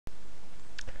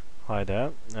Hi there,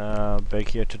 back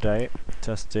here today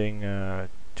testing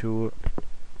two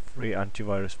free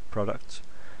antivirus products.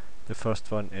 The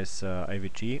first one is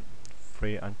AVG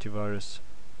free antivirus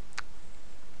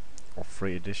or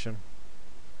free edition,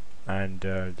 and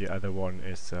the other one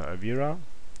is Avira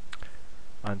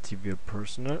AntiVir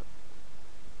Personal.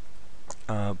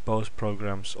 Both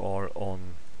programs are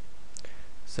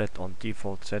set on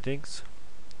default settings.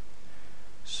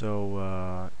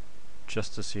 So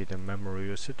just to see the memory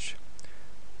usage,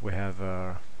 we have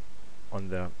on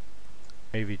the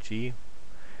AVG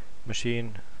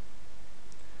machine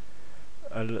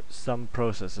some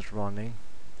processes running,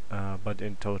 but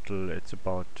in total it's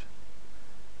about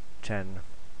 10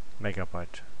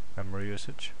 megabyte memory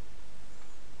usage,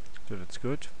 so that's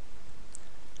good.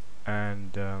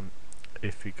 And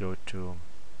if we go to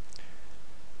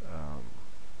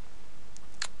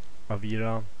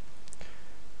Avira,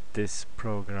 this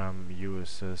program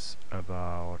uses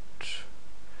about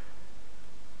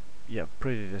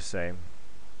pretty the same.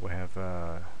 We have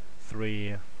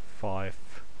 3, 5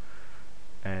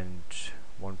 and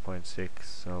 1.6,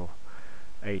 so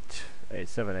 8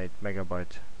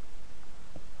 megabyte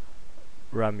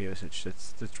RAM usage.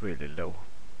 That's really low,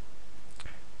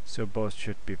 so both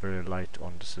should be very light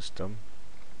on the system.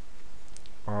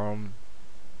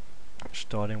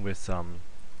 Starting with some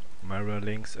mirror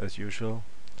links as usual.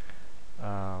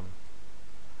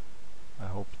 I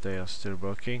hope they are still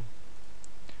working.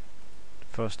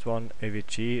 First one,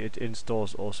 AVG, it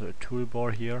installs also a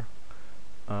toolbar here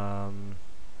on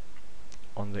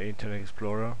the Internet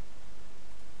Explorer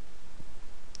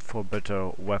for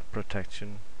better web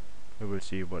protection. We will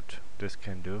see what this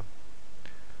can do.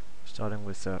 Starting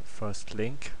with the first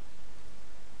link.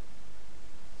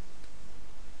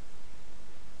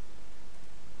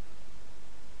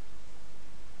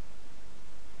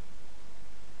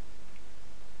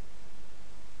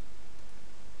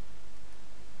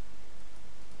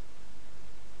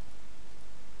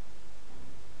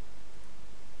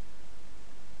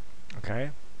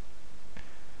 Okay,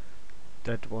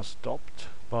 that was stopped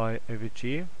by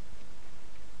AVG.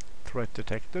 Threat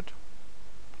detected.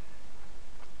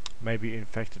 Maybe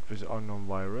infected with unknown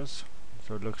virus.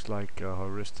 So it looks like a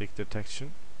heuristic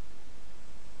detection.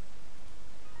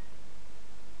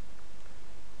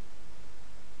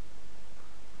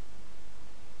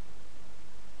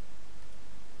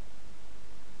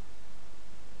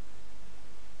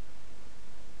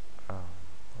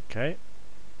 Okay.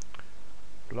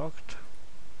 Blocked.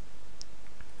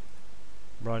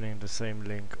 Running the same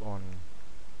link on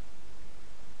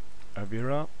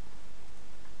Avira.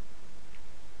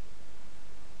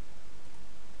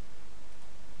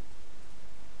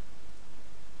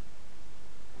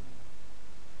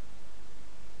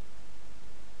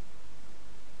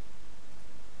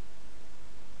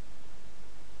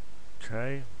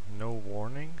 Okay, no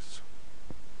warnings.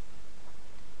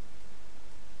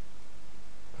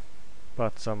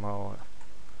 But somehow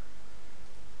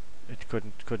it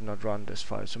could not run this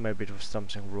file, so maybe it was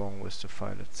something wrong with the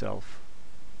file itself.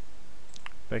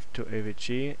 Back to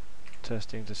AVG,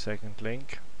 testing the second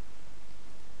link.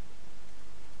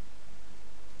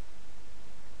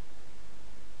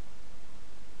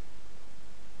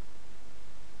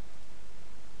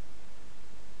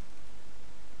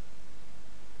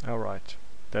 Alright,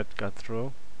 that got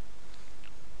through.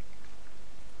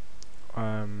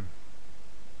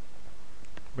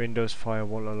 Windows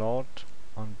firewall alert,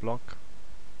 unblock.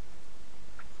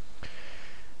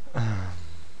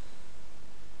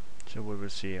 So we will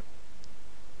see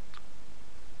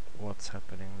what's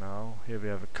happening now. Here we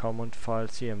have a command file,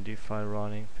 CMD file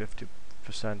running, 50%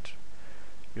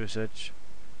 usage,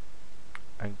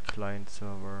 and client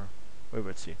server. We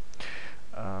will see.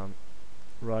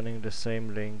 Running the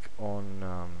same link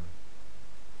on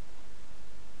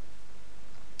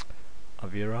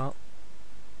Avira.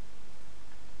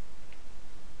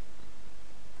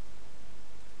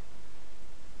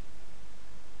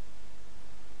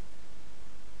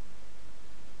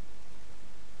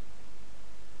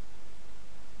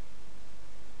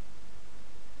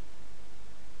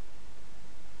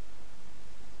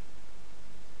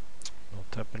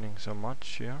 Not happening so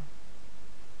much here.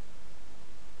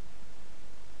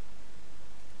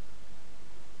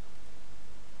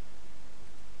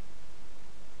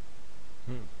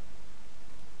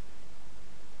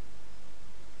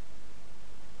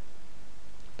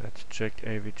 Let's check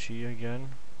AVG again.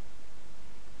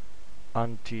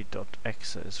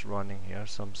 Anti.exe is running here.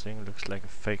 Something looks like a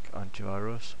fake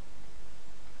antivirus.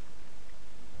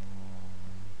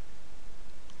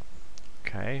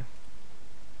 Okay.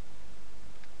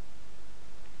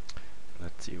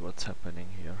 Let's see what's happening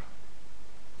here.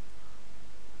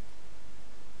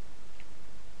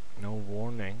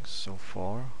 warnings so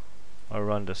far. I'll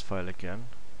run this file again.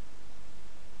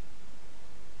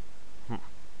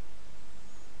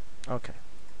 Okay.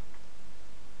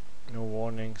 No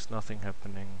warnings, nothing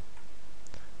happening.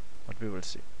 But we will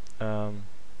see. Back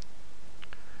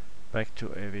to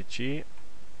AVG.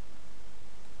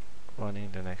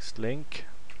 Running the next link.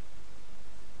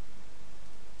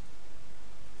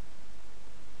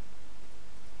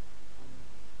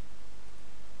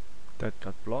 That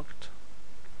got blocked.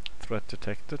 Threat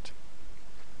detected.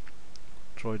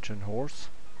 Trojan horse.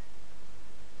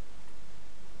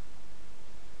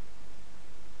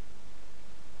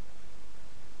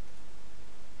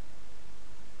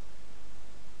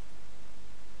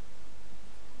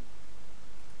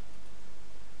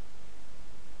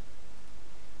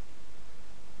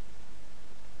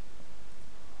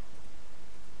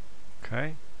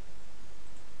 Okay.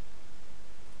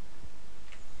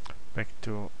 Back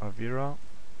to Avira.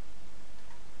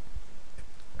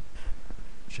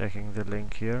 Checking the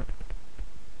link here.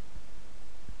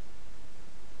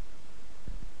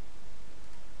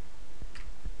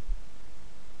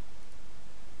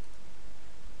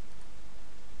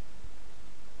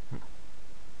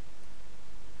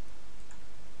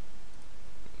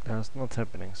 That's not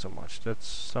happening so much. That's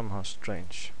somehow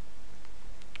strange.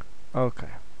 Okay.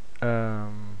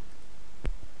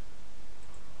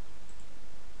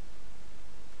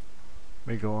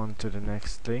 We go on to the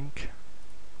next link.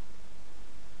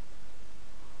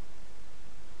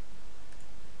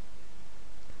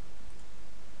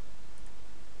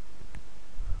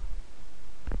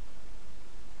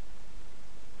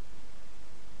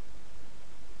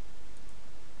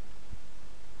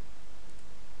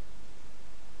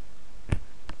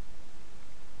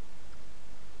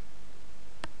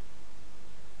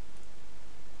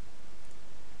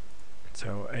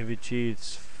 So AVG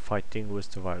is fighting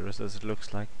with the virus, as it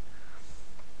looks like.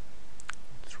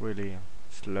 It's really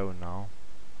slow now.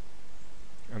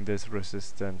 And this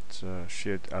resistant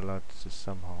shared alert is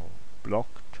somehow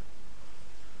blocked.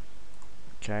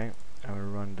 Okay, I will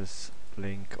run this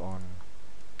link on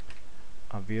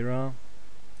Avira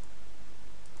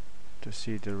to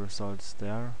see the results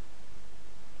there.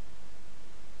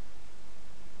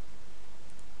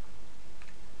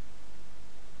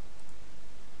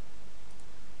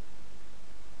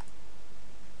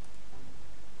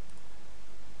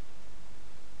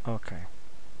 Okay.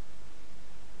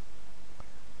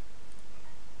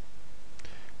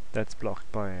 That's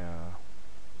blocked by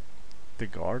the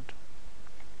guard.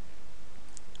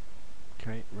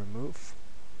 Okay, remove.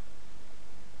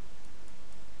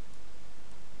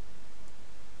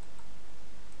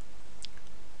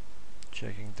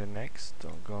 Checking the next.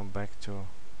 Going back to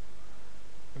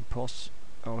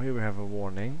oh, here we have a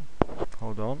warning.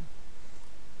 Hold on.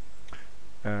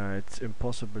 It's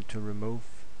impossible to remove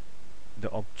the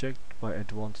object by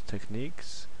advanced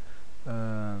techniques.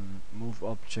 Move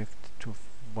object to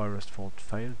virus fault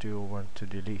fail. Do you want to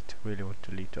delete? Really want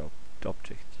to delete the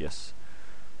object? Yes,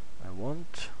 I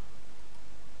want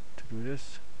to do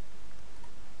this.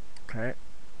 Okay.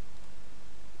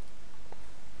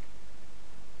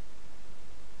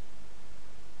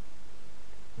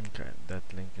 Okay, that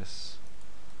link is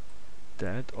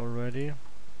dead already.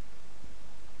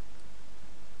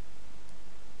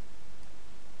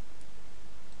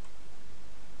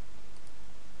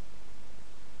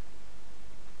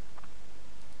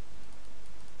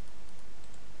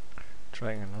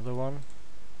 Trying another one.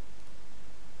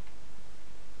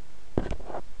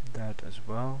 That as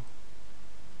well.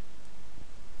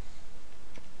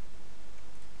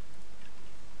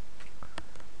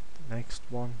 The next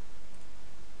one.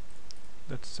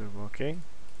 That's still working.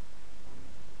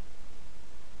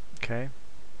 Okay,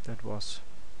 that was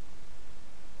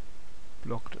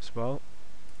blocked as well.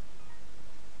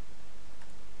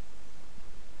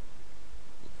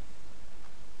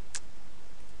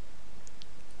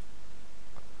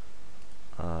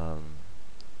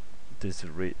 This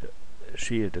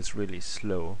shield is really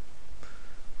slow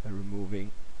at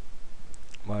removing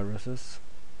viruses.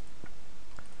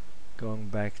 Going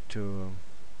back to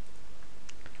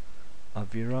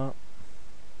Avira.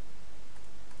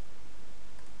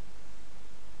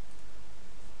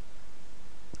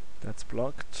 That's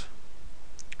blocked.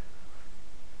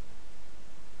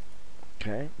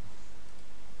 Okay.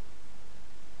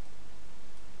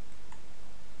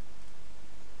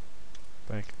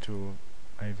 Back to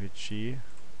AVG.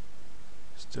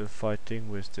 Still fighting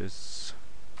with this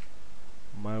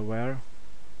malware.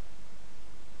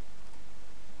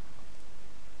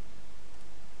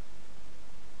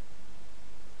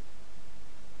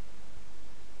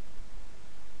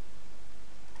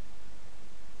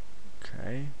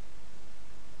 Okay.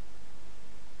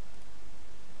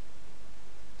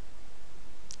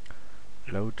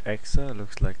 Load exe,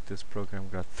 looks like this program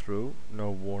got through. No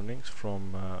warnings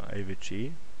from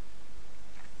AVG.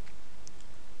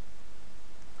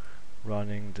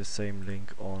 Running the same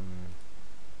link on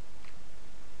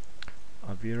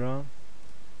Avira.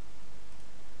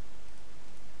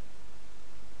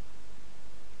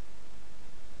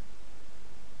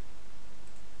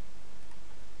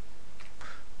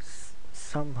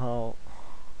 Somehow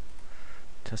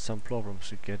there's some problems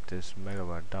to get this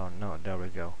malware down. No, there we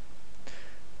go.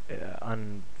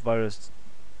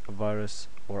 Virus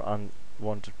or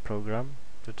unwanted program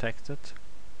detected.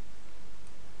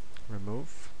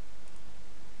 Remove.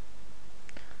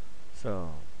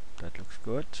 So that looks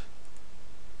good.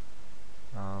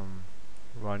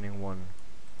 Running one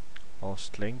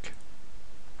host link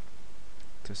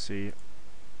to see.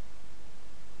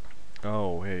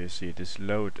 Oh, here you see this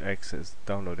load access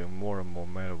downloading more and more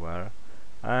malware,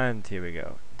 and here we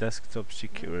go. Desktop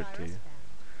security.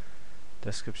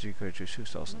 Desktop security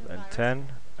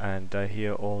 2010, and I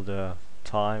hear all the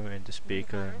time in the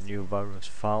speaker. New virus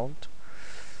found.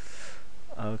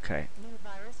 Okay,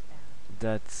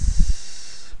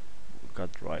 that's got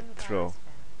right through.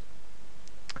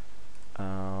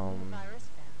 I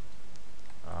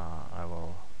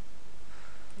will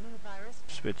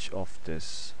switch off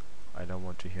this. I don't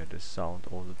want to hear this sound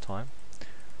all the time.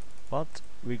 But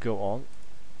we go on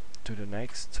to the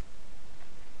next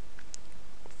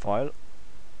file.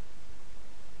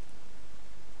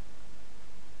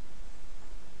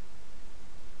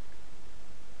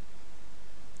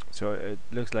 So it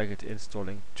looks like it's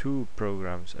installing two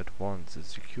programs at once, the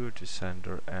security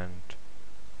center and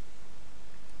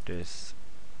this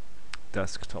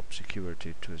desktop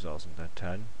security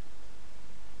 2010.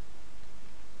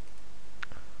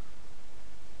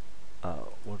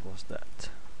 What was that?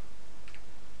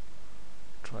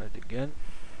 Try it again.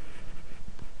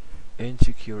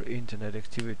 Insecure internet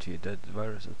activity, that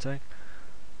virus attack.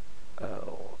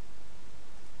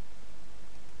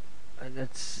 And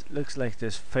it looks like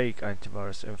this fake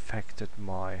antivirus infected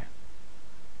my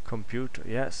computer.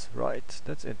 Yes, right,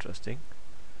 that's interesting.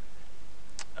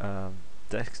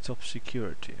 Desktop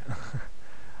security.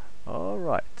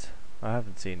 Alright, I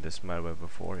haven't seen this malware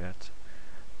before yet.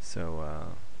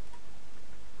 So,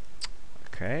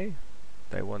 okay,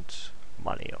 they want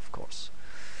money, of course.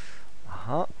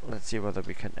 Let's see whether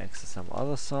we can access some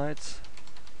other sites.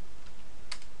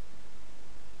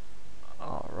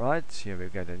 Alright, here we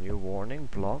get a new warning.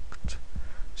 Blocked.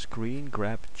 Screen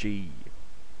grab G.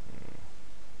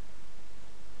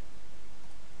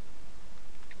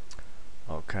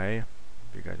 Okay,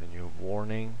 we got a new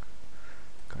warning.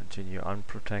 Continue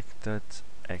unprotected.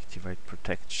 Activate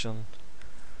protection.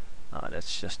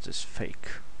 That's just this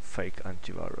fake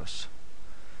antivirus.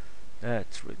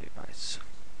 That's really nice.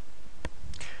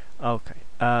 Okay,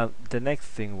 the next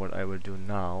thing what I will do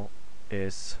now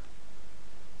is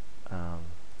I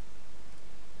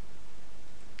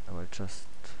will just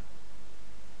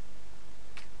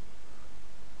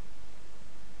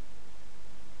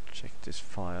check this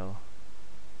file.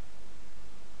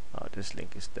 Oh, this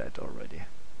link is dead already.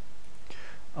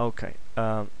 Okay,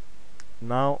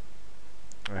 now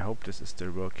I hope this is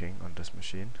still working on this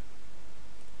machine.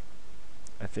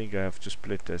 I think I have to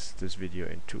split this video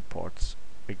in two parts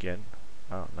again.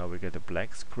 Oh, now we get a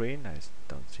black screen. I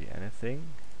don't see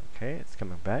anything. Okay, it's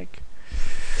coming back.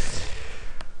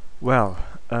 Well,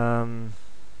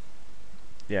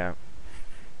 yeah,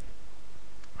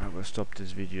 I will stop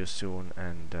this video soon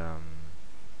and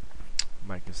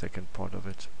make a second part of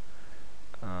it.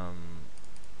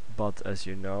 But as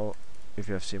you know, if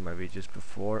you have seen my videos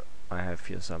before, I have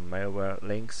here some malware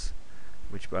links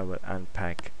which I will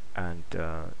unpack and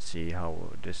see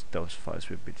how those files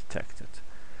will be detected.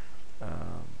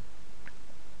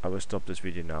 I will stop this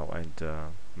video now and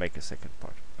make a second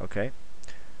part. Okay,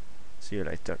 see you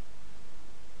later.